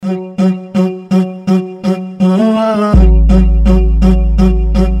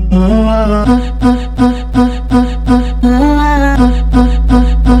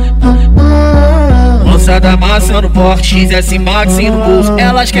XS Maxi no bolso.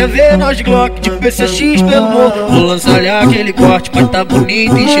 Elas querem ver nós de Glock, de PCX pelo morro. Vou lançar aquele corte, mas tá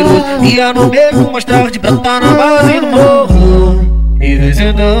bonito e cheiroso. Ia no beco mais tarde pra tá na base do morro. E vem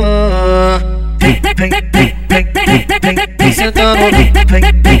sentando, vem sentando, vem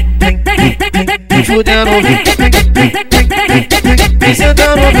fudendo, vem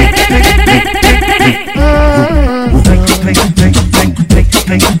sentando, vem fudendo,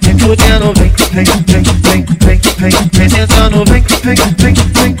 vem sentando,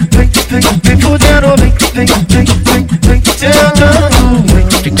 vem fudendo, vem sentando.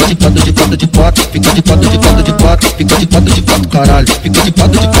 Fica de quatro, fica de quatro, fica de quatro, caralho. Fica de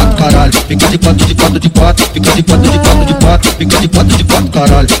quatro, caralho. Fica de quatro, fica de quatro,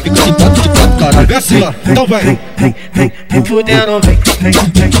 caralho. Fica de quatro, caralho. Vem assim, ó. Então vai. Vem fudendo, vem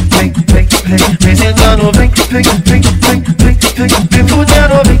sentando, vem fudendo, vem sentando.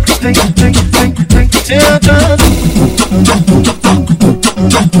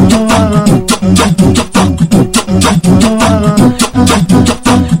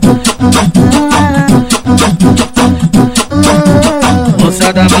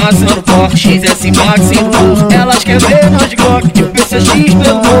 Lança da maçã no porte, XS Maxi no bolso. Elas querem ver nós de Glock, de PCX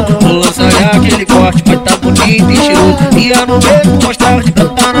pelo morro. Vou lançar aquele corte, mas tá bonito e cheiroso. Ia no beco mais tarde pra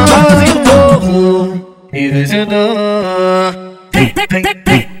tá na base do morro. E vem sentando, vem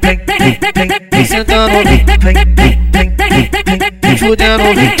sentando, vem fudendo, vem sentando, vem fudendo,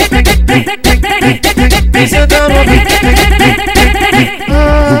 vem sentando,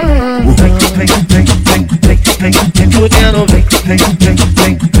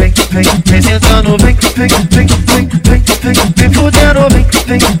 vem fudendo, vem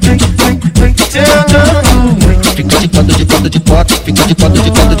sentando. Fica de quatro,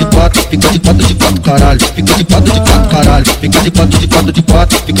 fica de quatro, caralho. Fica de quatro, caralho. Fica de quatro, fica de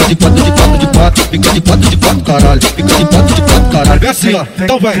quatro, caralho. Fica de quatro, caralho. Vem assim, ó.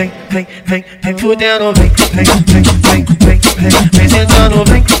 Então vai. Vem fudendo, vem sentando,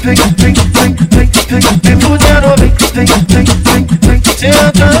 vem fudendo, vem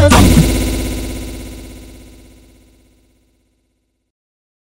sentando.